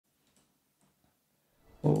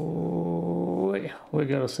we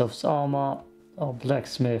got ourselves armor. Oh,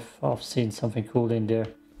 blacksmith. I've seen something cool in there.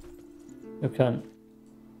 You can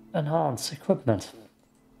enhance equipment.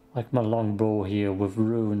 Like my longbow here with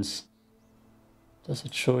runes. Does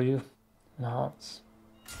it show you? Enhance.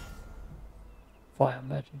 Fire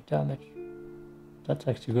magic damage. That's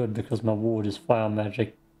actually good because my wood is fire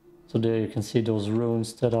magic. So there you can see those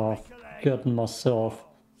runes that I've gotten myself.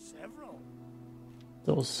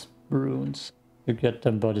 Those runes. You get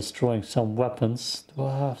them by destroying some weapons. Do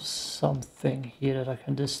I have something here that I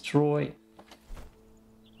can destroy?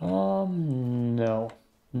 No.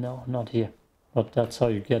 No, not here. But that's how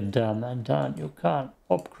you get them. And then you can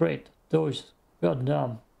upgrade those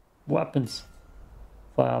goddamn weapons.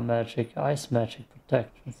 Fire magic, ice magic,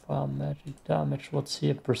 protection, fire magic damage. What's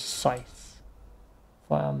here? Precise.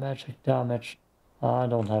 Fire magic damage. I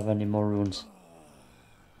don't have any more runes.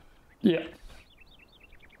 Yeah.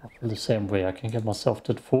 I feel the same way. I can get myself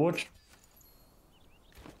that forge.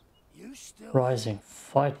 Rising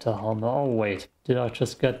fighter hammer. Oh wait, did I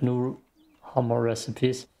just get new hammer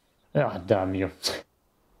recipes? Ah, damn you.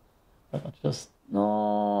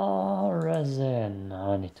 No resin.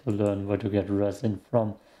 I need to learn where to get resin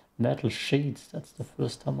from. Metal sheets. That's the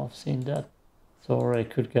first time I've seen that. So I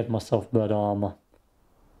could get myself better armor.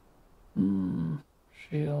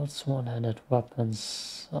 Shields, one-handed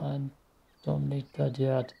weapons. I don't need that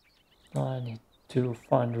yet. I need to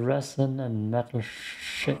find resin and metal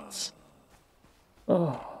sheets.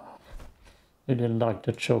 Oh, you didn't like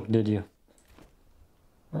the joke, did you?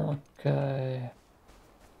 Okay.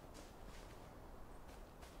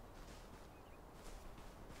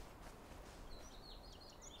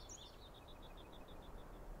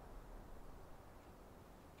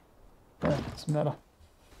 Doesn't matter.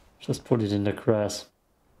 Just put it in the grass.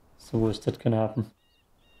 It's the worst that can happen.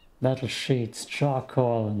 Metal sheets,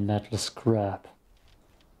 charcoal, and metal scrap.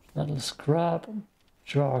 Metal scrap,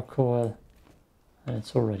 charcoal, and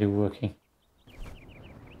it's already working.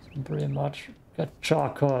 So pretty much get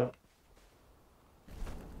charcoal.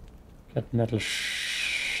 Get metal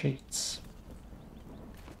sheets.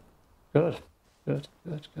 Good, good,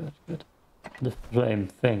 good, good, good. The flame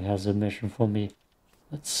thing has a mission for me.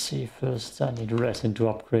 Let's see first. I need resin to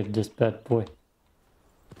upgrade this bad boy.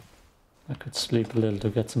 I could sleep a little to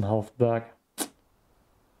get some health back.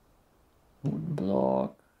 Wood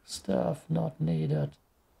block, stuff not needed.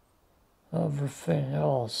 Everything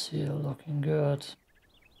else here looking good.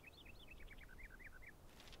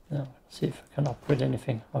 Now, let's see if I can upgrade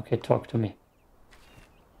anything. Okay, talk to me.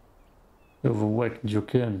 You've awakened your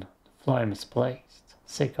kin. The flame is placed.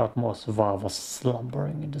 Seek out more survivors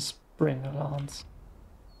slumbering in the spring lands.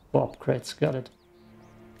 For upgrades, got it.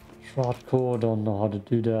 Shroud core, don't know how to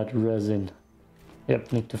do that. Resin.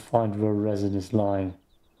 Yep, need to find where resin is lying.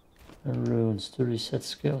 And runes to reset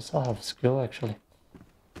skills. I have a skill actually.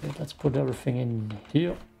 Okay, let's put everything in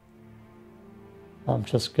here. I'm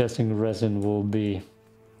just guessing resin will be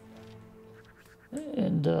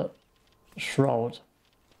in the shroud.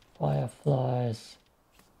 Fireflies.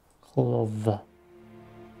 Clover.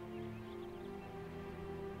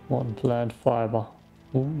 One plant fiber.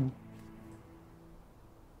 Ooh.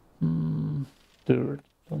 Dirt.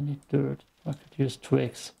 Don't need dirt. I could use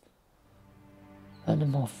twigs.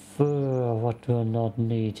 Animal fur. What do I not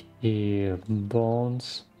need here?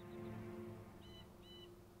 Bones.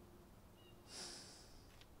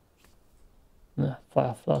 Yeah,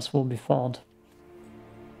 fireflies will be found.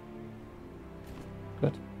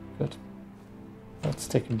 Good, good. Let's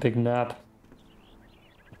take a big nap.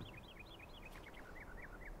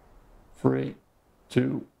 3,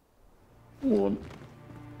 2, 1.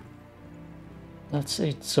 Let's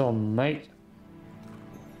eat some meat.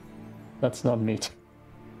 That's not meat.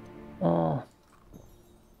 Oh.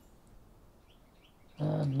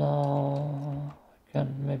 And now I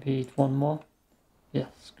can maybe eat one more.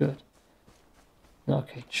 Yes, good.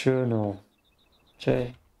 Okay, journal.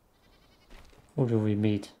 J. Who do we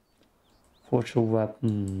meet? Fortune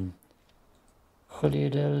weapon.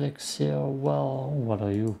 Cleared elixir. Well, what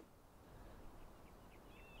are you?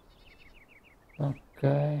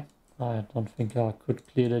 Okay. I don't think I could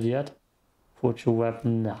clear that yet. Fortune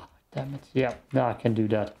weapon. Nah, damn it. Yeah, nah, I can do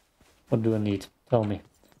that. What do I need? Tell me.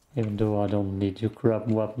 Even though I don't need to grab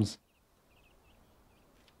weapons.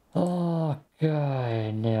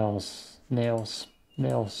 Okay, nails. Nails.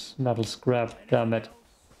 Nails. Metal scrap. Damn it.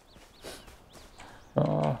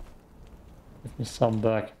 Give me some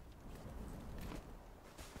back.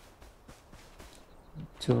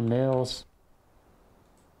 2 nails.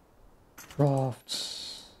 Crafts.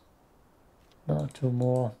 No, 2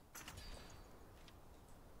 more.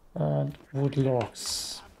 And wood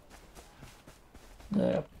logs.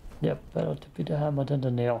 Yep. Yep, better to be the hammer than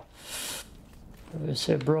the nail. What do you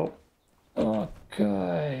say, bro?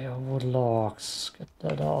 Okay, wood logs. Get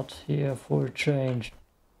that out here for a change.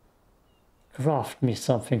 Craft me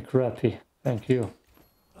something crappy. Thank you.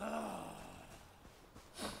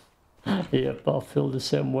 Yep, I'll feel the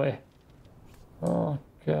same way.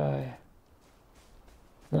 Okay.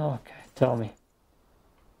 Okay, tell me.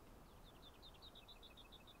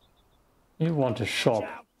 You want a shop?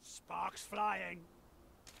 Sparks flying.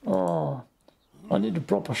 Oh, I need a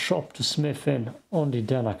proper shop to smith in. Only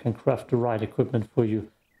then I can craft the right equipment for you.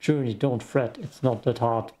 Journey, don't fret. It's not that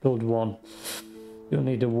hard. Build one. You'll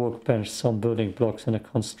need a workbench, some building blocks, and a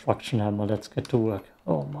construction hammer. Let's get to work.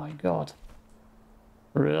 Oh my god.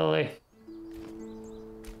 Really?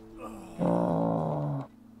 Oh.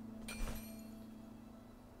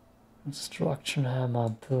 Construction hammer,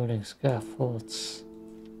 building scaffolds,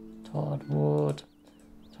 tarred wood,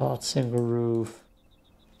 tarred single roof,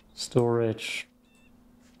 storage,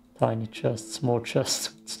 tiny chests, small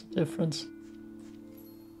chests. What's the difference?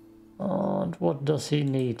 And what does he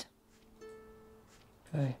need?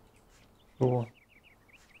 Okay, sure.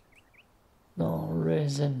 No,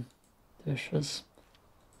 resin, dishes,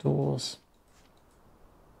 doors,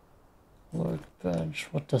 workbench.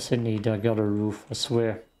 What does he need? I got a roof, I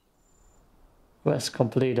swear. Quest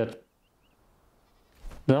completed.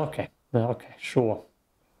 Okay, okay, sure.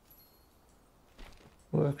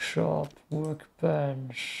 Workshop,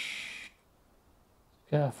 workbench,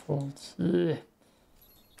 scaffolds. Ugh.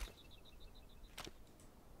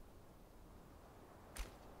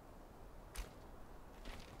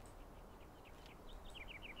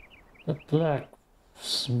 The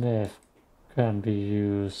blacksmith can be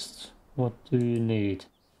used. What do you need?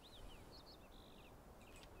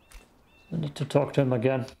 I need to talk to him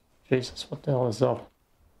again. Jesus, what the hell is up?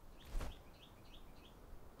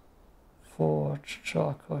 Forge,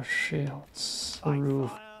 charcoal shields, a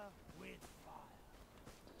roof.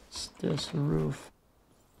 Is this a roof?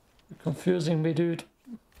 You're confusing me, dude.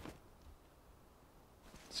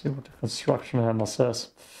 Let's see what the construction hammer says.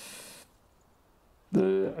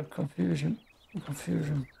 Confusion.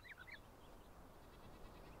 Confusion.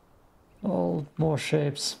 Oh, more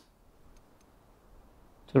shapes.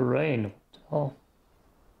 Terrain. Oh.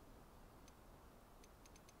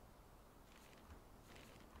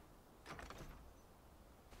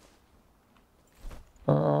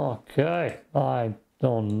 Okay. I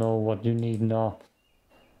don't know what you need now.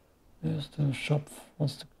 Use the shop.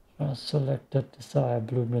 Once the selected desired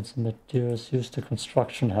blueprints and materials, use the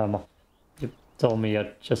construction hammer. You told me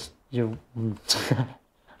I just you.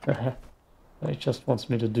 It just wants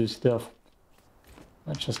me to do stuff.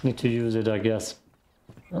 I just need to use it, I guess.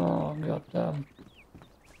 Oh, goddamn.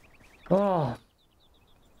 Ah.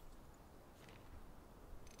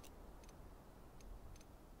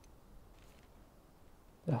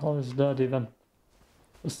 The hell is that even?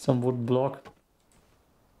 Just some wood block.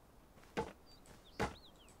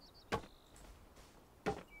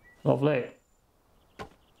 Lovely.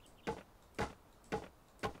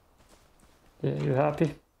 Are you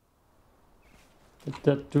happy? Did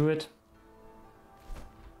that do it?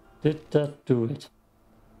 Did that do it?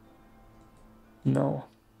 No.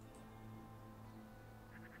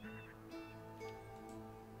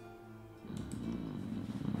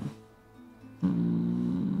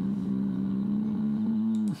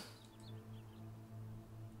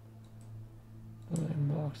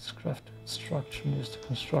 Building blocks, craft construction, use the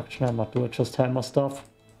construction hammer. Do I just hammer stuff?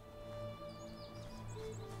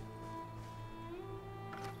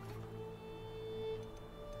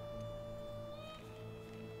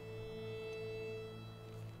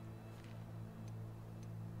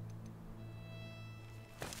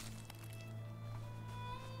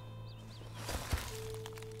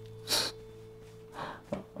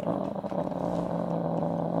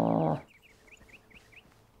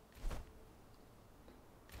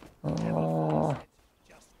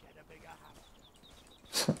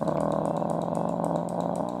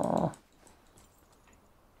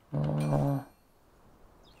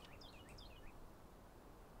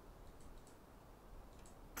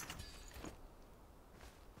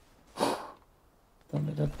 Tell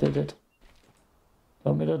me that did it.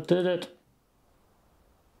 Tell me that did it.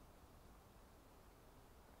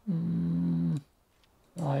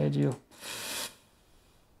 I hate you.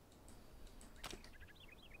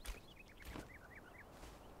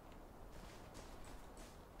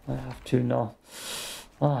 I have to now.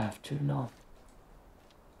 I have to now.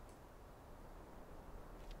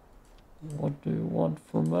 What do you want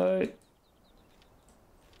from me?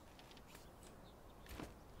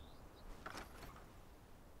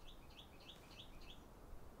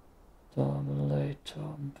 Dominate.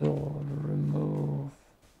 Return, build, remove.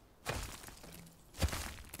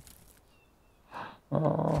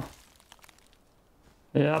 Oh.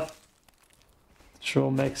 Yep.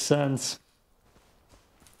 Sure makes sense.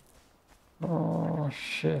 Oh,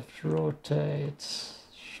 shift, rotate,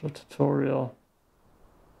 show tutorial.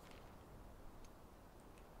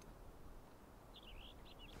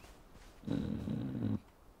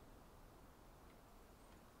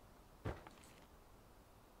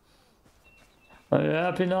 Are you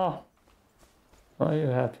happy now? Are you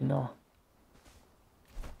happy now?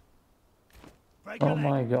 Oh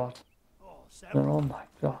my god. Oh my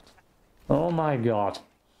god. Oh my god.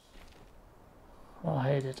 I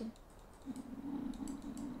hate it.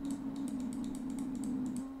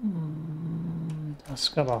 Let's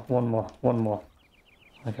go up one more.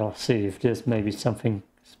 I gotta see if there's maybe something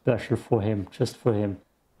special for him, just for him.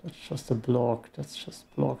 That's just a block, that's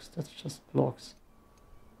just blocks, that's just blocks.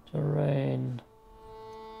 Terrain.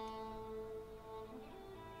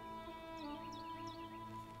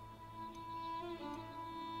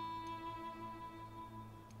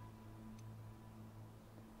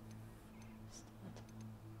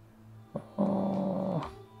 Oh.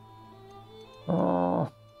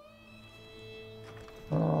 Oh.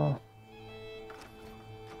 Oh.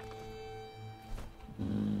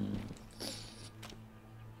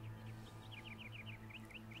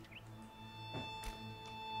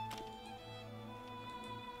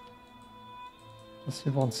 Does he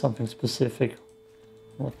want something specific?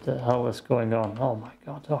 What the hell is going on? Oh my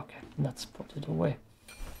god, okay, let's put it away.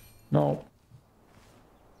 No.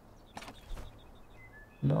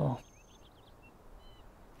 No.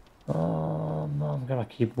 I'm gonna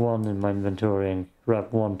keep one in my inventory and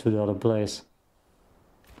grab one to the other place.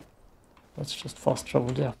 Let's just fast travel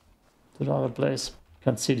there. To the other place.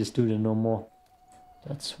 Can't see this dude no more.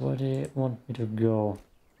 That's where they want me to go.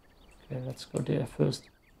 Okay, let's go there first.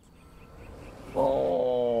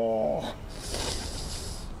 Oh,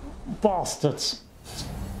 bastards!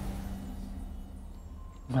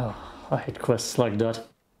 Oh, I hate quests like that.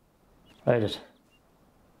 I hate it.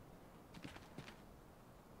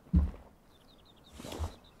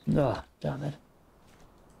 Ah, damn it.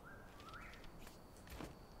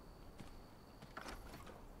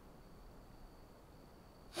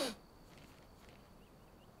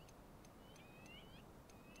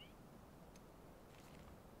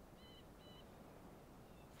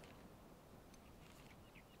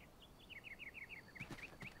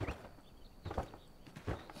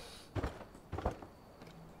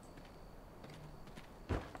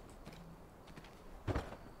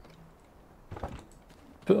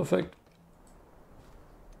 Perfect.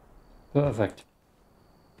 Perfect.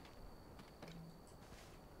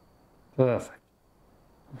 Perfect.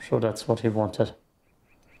 I'm sure that's what he wanted.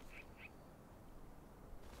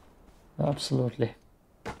 Absolutely.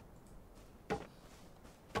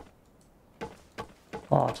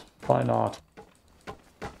 Art. Fine art.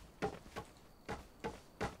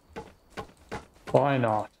 Fine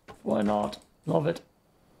art. Why not? Love it.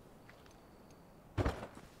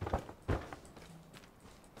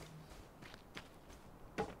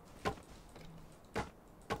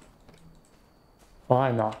 Why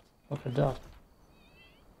not? Look at that.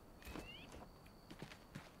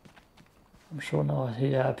 I'm sure now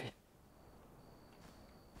he's happy.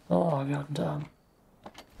 Oh, god damn.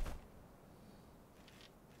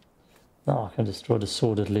 Now I can destroy the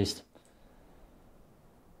sword at least.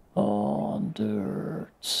 Oh, dirt.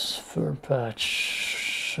 Fern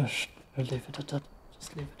patch. Leave it at that.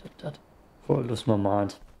 Just leave it at that. Before I lose my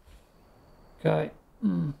mind. Okay.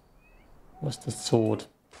 What's the sword?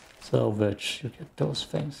 Salvage, you get those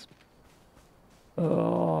things.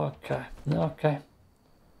 Okay, okay.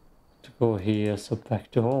 To go here, so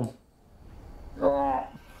back to home. Oh.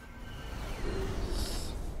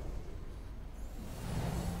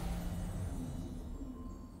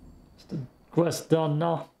 Is the quest done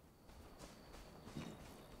now?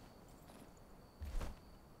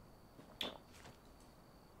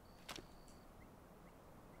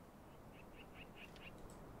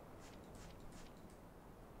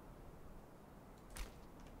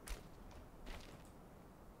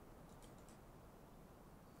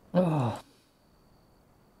 Oh.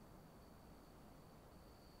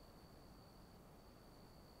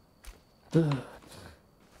 Ugh.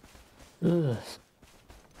 Ugh.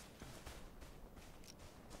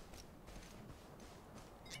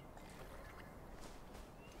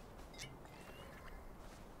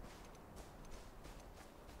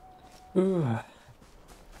 Ugh.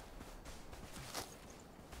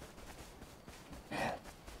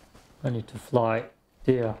 I need to fly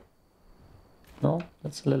there. No,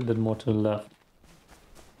 that's a little bit more to the left.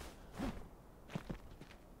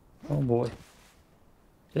 Oh boy.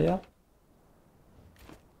 There.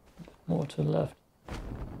 More to the left.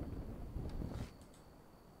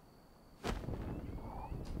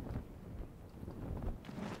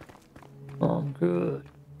 I'm good.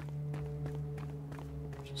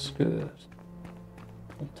 Just good.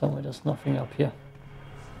 Don't tell me there's nothing up here.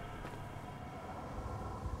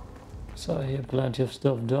 So I hear plenty of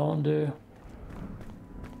stuff down there.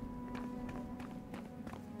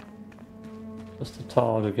 Just a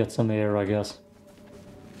tower to get some air, I guess.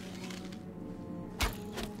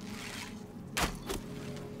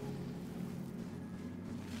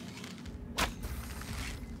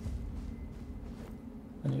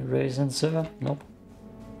 Any raisins, sir? Nope.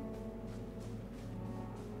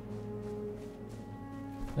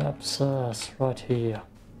 Yep, sir, right here.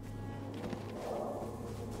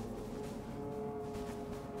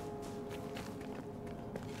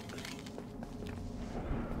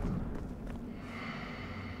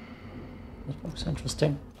 That looks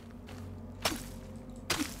interesting.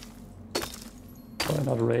 Probably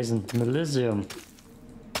not raisin. Melisium.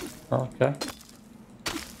 Okay.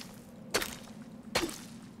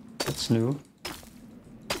 That's new.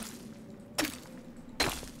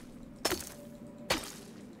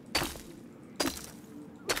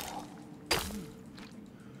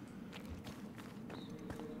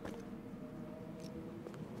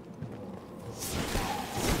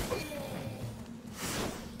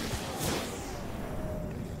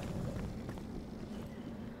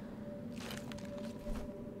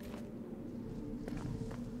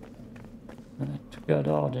 I need to get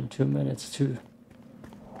out in 2 minutes too.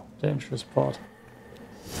 Dangerous part.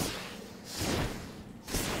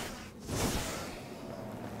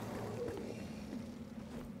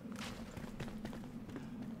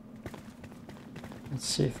 Let's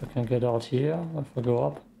see if I can get out here, if I go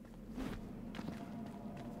up.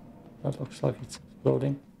 That looks like it's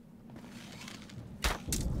exploding.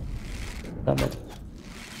 Damn it.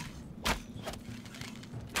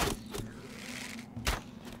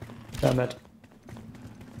 Damn it.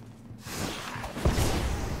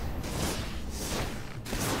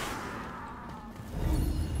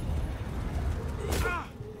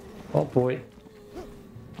 Oh boy.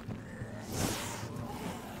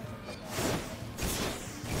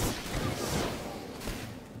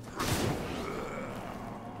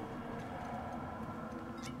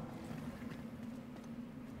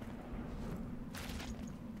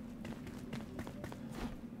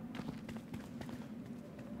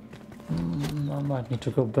 I might need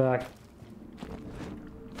to go back.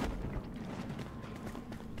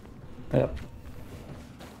 Yep.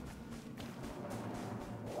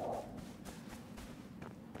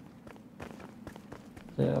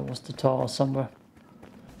 There was the tower somewhere.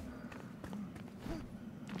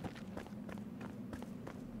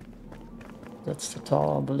 That's the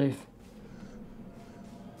tower, I believe.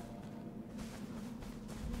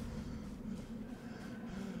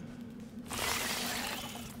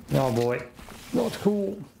 Oh boy, not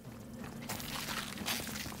cool.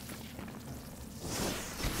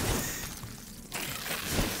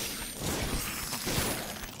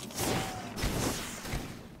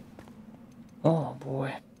 Oh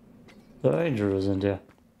boy, dangerous in there.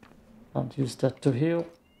 Can't use that to heal.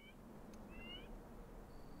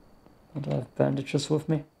 Don't I have bandages with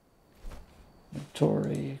me?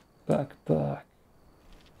 Inventory, backpack,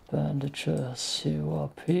 bandages. You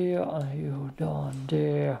up here, you down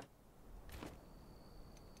there.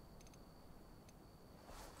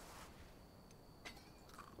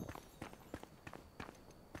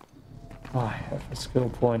 I have a skill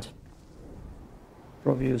point.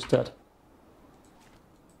 Probably use that.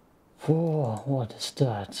 For what is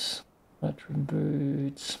that? Bedroom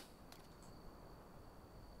boots.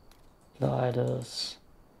 Gliders.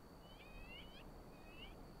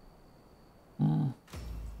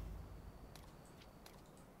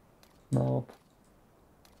 Nope.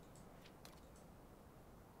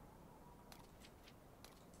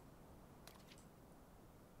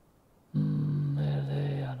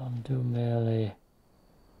 Melee, I don't do melee.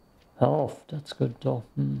 Health, that's good though.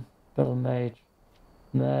 Battle mage.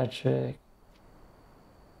 Magic.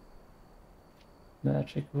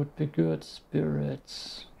 Magic would be good.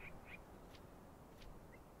 Spirits.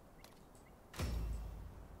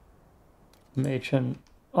 Mage and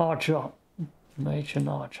archer. Mage and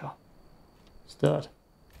archer. What's that?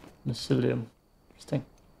 Mycelium. Interesting.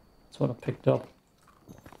 That's what I picked up.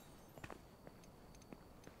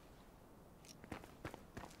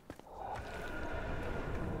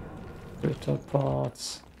 Brittle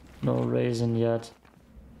parts. No raisin yet.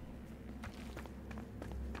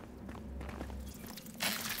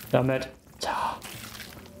 Damn it.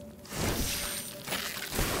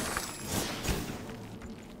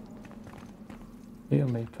 Hear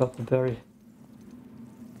me, purple berry.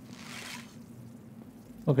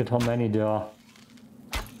 Look at how many there are.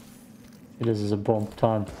 This is a bomb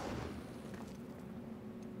time.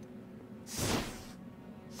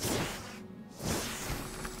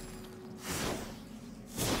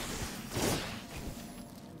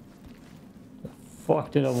 The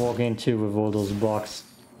fuck did I walk into with all those bugs?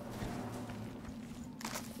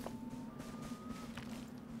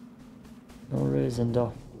 No reason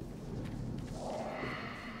though.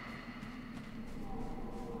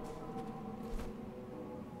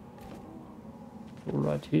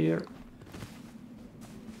 Right here.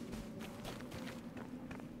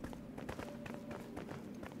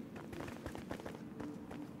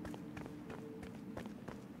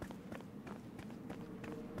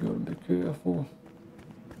 Gotta be careful.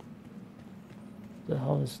 The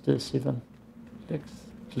hell is this even?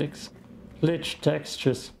 Glitch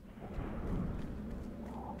textures.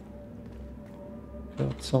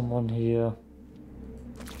 Got someone here.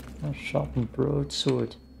 A sharpened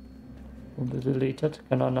broadsword. Will be deleted.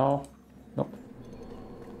 Can I now? Nope.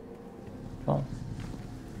 Can't.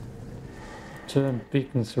 Turn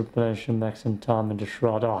beacons replenishing maximum time in the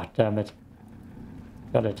shroud. Ah, oh, damn it.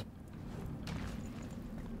 Got it.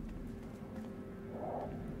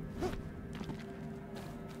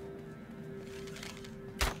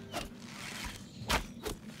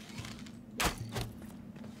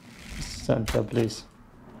 Center, please.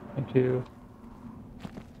 Thank you.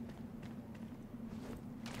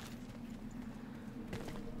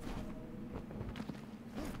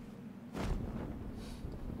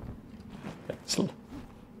 Excellent.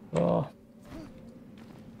 Oh,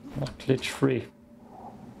 not glitch free.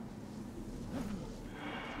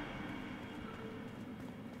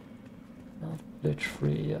 Not glitch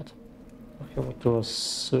free yet. Okay, what do I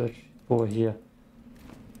search for here?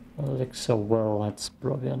 Elixir well, that's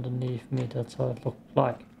probably underneath me, that's how it looked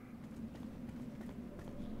like.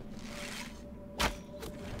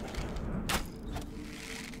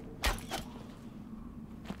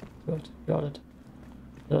 Good, got it.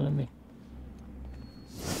 Enemy.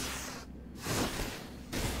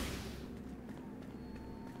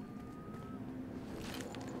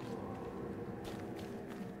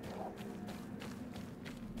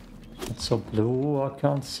 It's so blue, I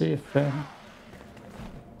can't see a thing.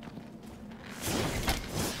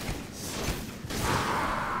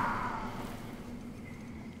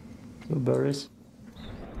 Berries.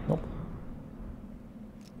 Nope.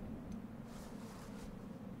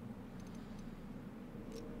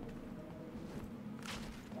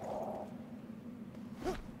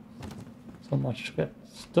 So much to get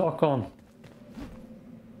stuck on.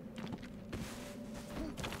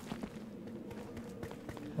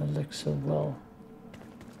 Elixir well.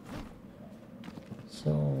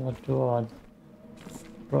 So what do I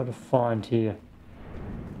try to find here?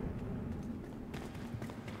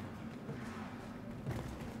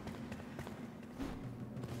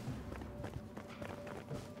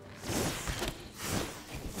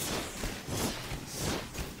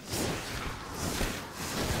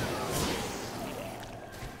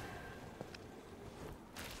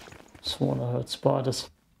 Sworn I heard spiders.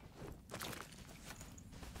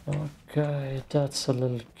 Okay, that's a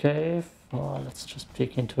little cave. Oh, let's just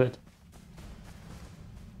peek into it.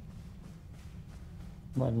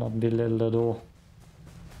 Might not be little at all.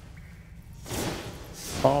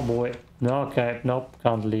 Oh boy. No, okay, nope,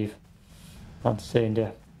 can't leave. Can't stay in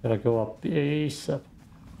there. Gotta go up ASAP.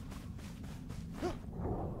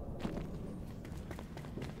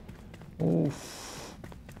 Oof.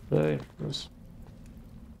 Dangerous.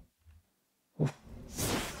 Oof.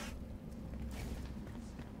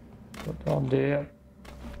 Go down there.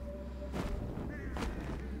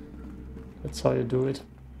 That's how you do it.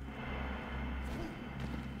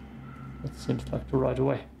 That seems like the right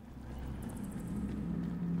way.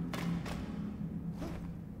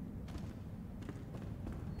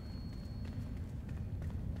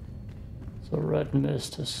 So red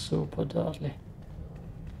mist is super deadly.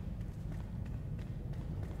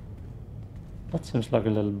 That seems like a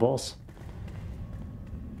little boss.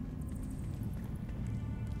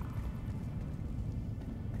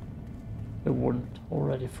 They wouldn't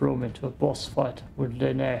already throw me into a boss fight, would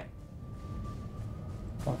they? Nah.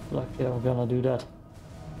 I feel like they are gonna do that.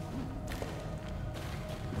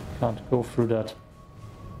 Can't go through that.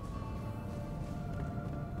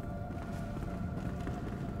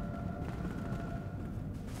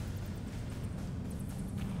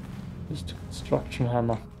 Use the construction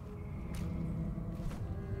hammer.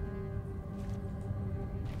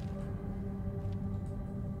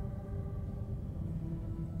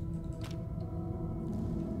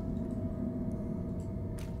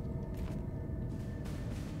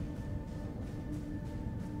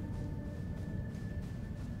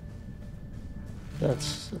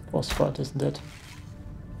 That's a boss fight, isn't it?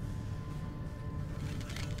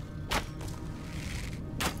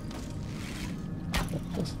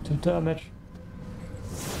 That doesn't do damage.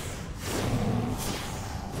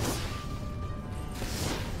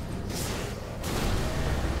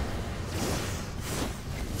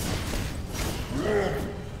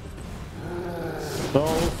 So,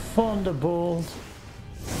 Thunderbolt.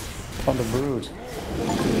 Thunderbrood.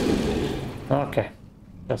 Okay.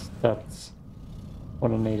 Guess that's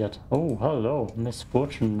what I needed. Oh, hello.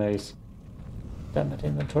 Misfortune mace. Damn it,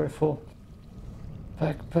 inventory full.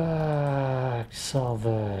 Backpack.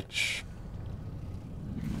 Salvage.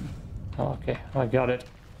 Okay, I got it.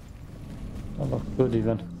 That looked good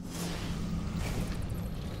even.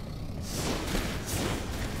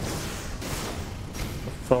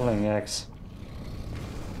 The falling axe.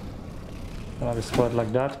 Can I destroy it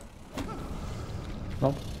like that?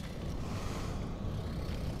 Nope.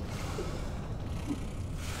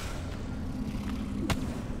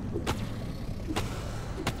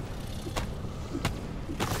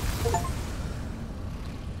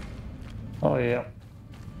 Oh yeah.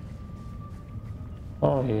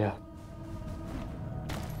 Oh yeah.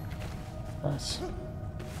 Nice.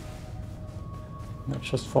 Let's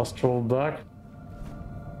just fast travel back.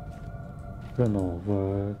 Run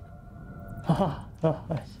over. Haha,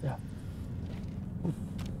 yeah.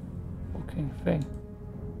 Fucking thing.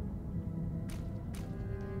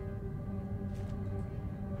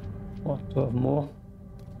 What, to have more?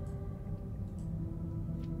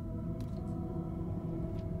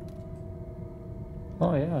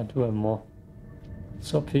 Oh yeah, I do have more.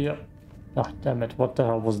 It's up here. Ah, damn it, what the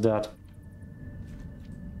hell was that?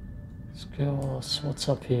 Skills, what's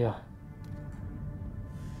up here?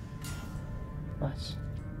 Nice.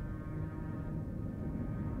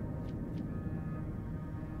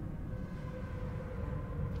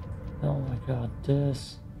 Oh my god,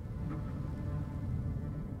 this.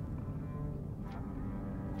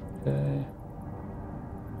 Okay.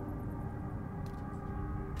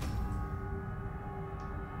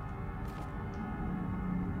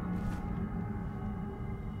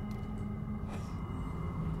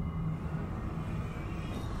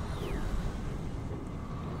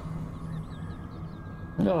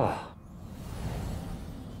 No.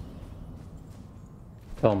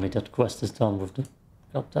 Tell me that quest is done with the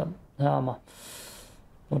goddamn hammer.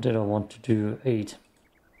 What did I want to do? 8.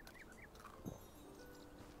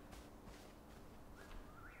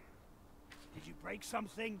 Did you break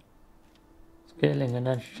something? Scaling an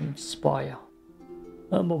ancient spire.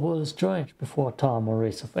 Our world is strange. Before a time, a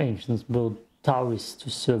race of ancients built towers to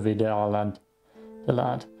survey the land.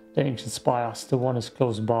 The ancient spires, the one is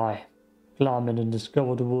close by. Climb in and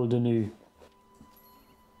discover the world anew.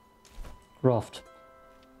 Craft.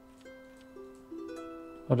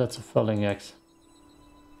 Oh, that's a felling axe.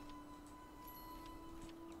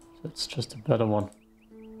 So it's just a better one.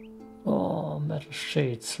 Oh, metal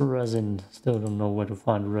shades, resin. Still don't know where to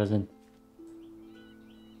find resin.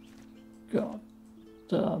 God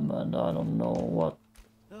damn it, I don't know what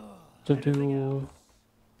to do.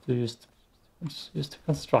 To use the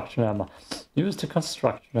construction hammer. Use the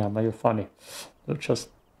construction hammer, you're funny. You just...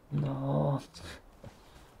 No.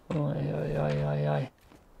 Ay.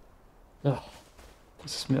 Ugh.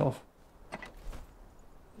 Pisses me off.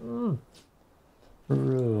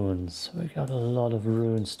 Runes. We got a lot of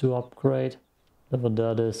runes to upgrade. Whatever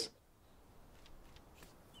that is.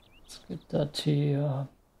 Let's get that here.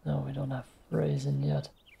 No, we don't have resin yet.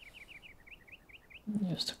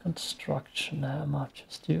 Use the construction hammer.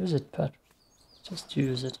 Just use it, Patrick. Just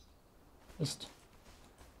use it. Just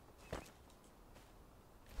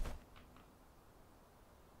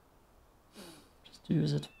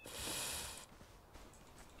use it.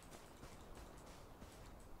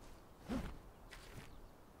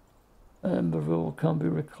 Ember wool can be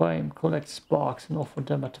reclaimed. Collect sparks and offer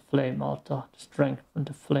them at the flame altar to strengthen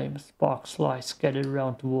the flame. Sparks lie scattered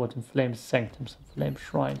around the wood in flame sanctums and flame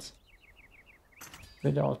shrines.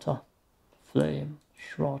 Red altar. Flame.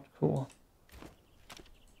 Shroud core.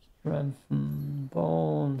 Strengthen.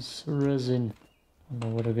 Bones. Resin. Don't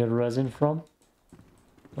know where to get resin from.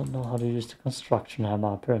 Don't know how to use the construction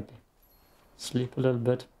hammer apparently. Sleep a little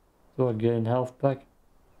bit. Do I gain health back?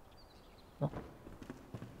 No.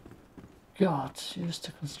 God, use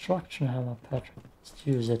the construction hammer, Patrick. Just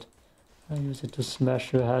use it. I use it to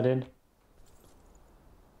smash your head in.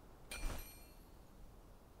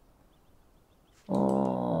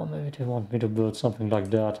 Oh, maybe they want me to build something like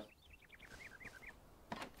that.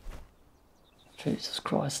 Jesus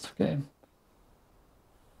Christ, game.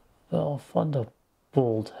 Well,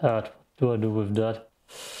 Thunderbolt head. What do I do with that?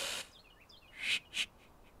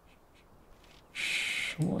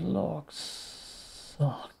 logs.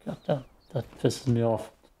 Oh, goddamn. That pisses me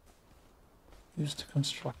off. Use the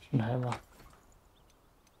construction hammer.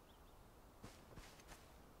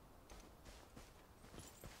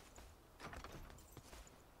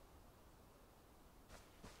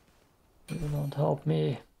 You don't help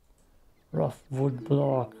me. Rough wood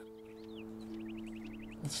block.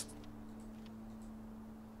 That's...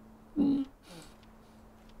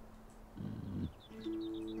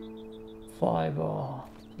 Fiber.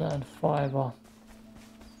 Plant fiber.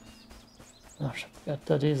 I should get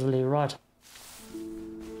that easily, right?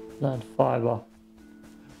 Plant fiber.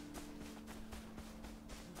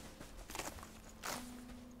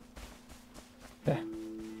 Okay.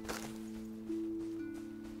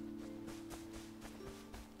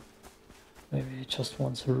 Maybe he just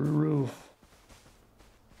wants a roof.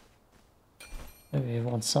 Maybe he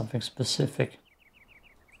wants something specific.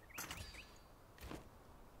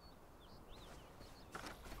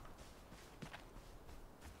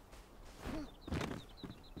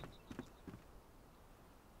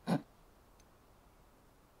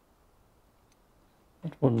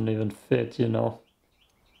 It wouldn't even fit, you know.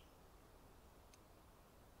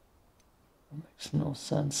 It makes no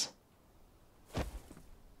sense.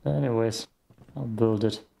 Anyways, I'll build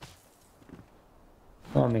it.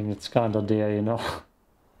 I mean, it's kinda there, you know.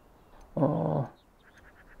 Oh,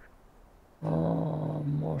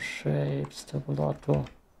 more shapes, tabulato.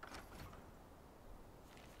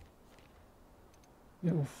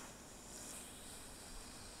 You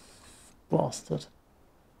bastard.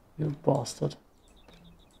 You bastard.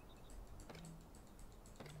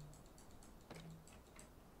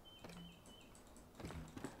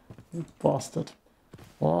 You bastard.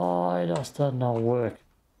 Why does that not work?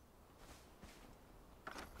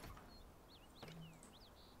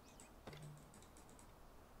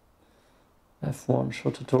 F1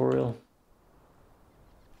 show tutorial.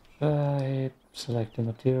 Shape, select the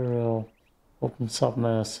material, open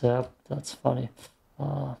submenu, yep, that's funny.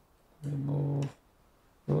 Remove,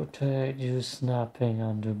 rotate, use snapping,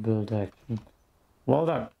 undo build action. Well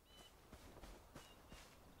done.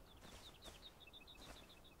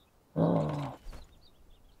 Oh.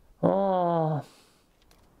 Oh.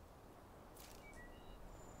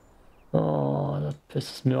 Oh, that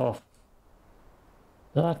pisses me off.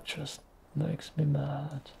 That just makes me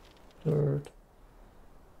mad. Dirt.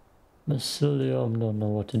 Mycelium, don't know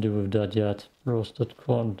what to do with that yet. Roasted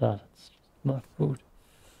corn, that's just my food.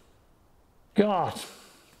 God!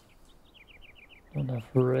 Don't have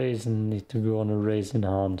raisin, need to go on a raisin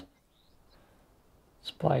hunt.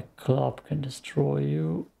 Spike club can destroy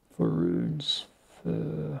you for runes.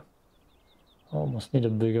 Almost need a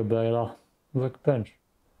bigger baler. Workbench.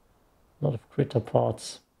 A lot of critter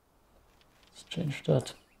parts. Let's change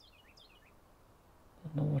that.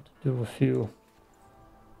 Don't know what to do with you.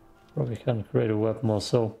 Probably can create a weapon or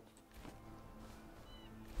so.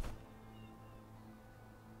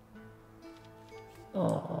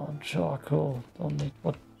 Oh, charcoal. Don't need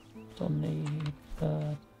what? Don't need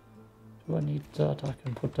that. Do I need that? I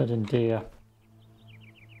can put that in there.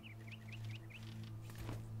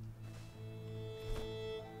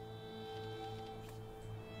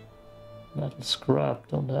 Metal scrap.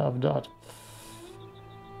 Don't have that.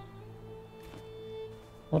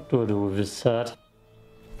 What do I do with this set?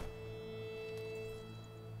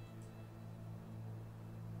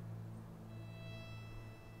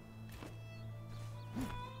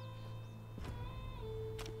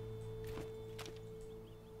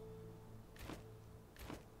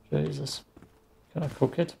 Jesus. Can I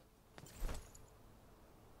cook it?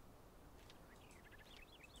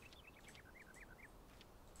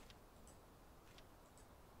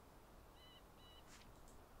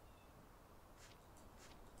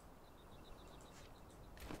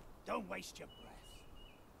 Don't waste your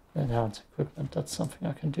breath. Enhance equipment, that's something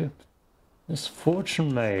I can do. This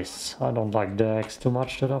fortune mace. I don't like the X too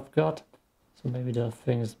much that I've got. So maybe that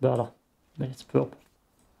thing is better. I mean, it's purple.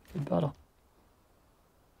 Be better.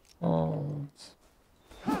 Oh,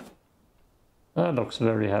 that looks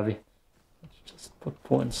very heavy. Let's just put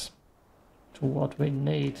points to what we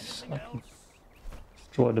need. So I can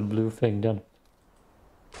destroy the blue thing then.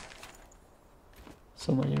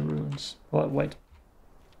 So many runes. Oh, wait.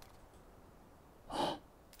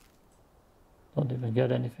 Don't even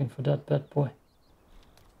get anything for that bad boy.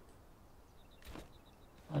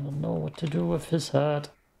 I don't know what to do with his head.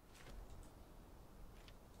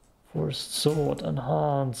 Forced sword,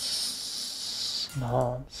 enhance,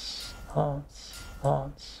 enhance, enhance,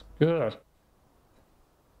 enhance. Good.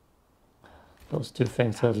 Those two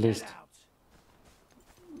things at least.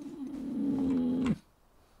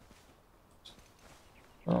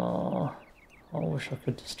 Oh, I wish I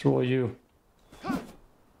could destroy you.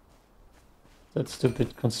 That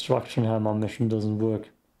stupid construction hammer mission doesn't work.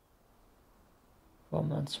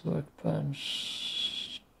 Command's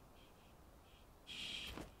workbench.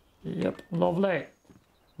 Yep, lovely.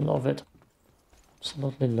 Love it.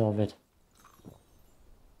 Absolutely love it.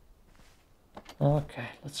 Okay,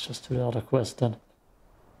 let's just do the other quest then.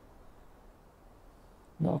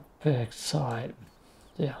 Knockback side.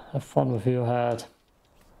 Yeah, have fun with your head.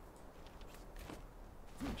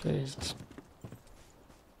 Jesus.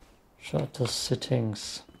 Shelter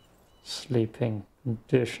sittings. Sleeping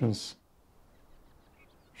conditions.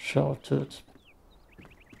 Sheltered.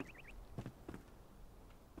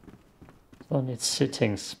 So I need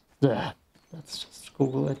sittings. There. Let's just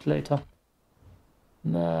Google it later.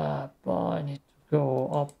 Map. I need to go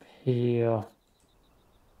up here.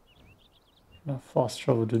 Can I fast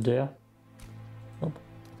travel to there? Nope.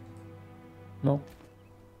 Nope.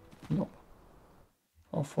 Nope.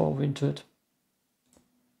 How far are we into it?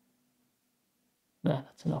 Nah,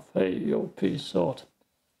 that's enough. Hey, yo, peace out.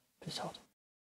 Peace out.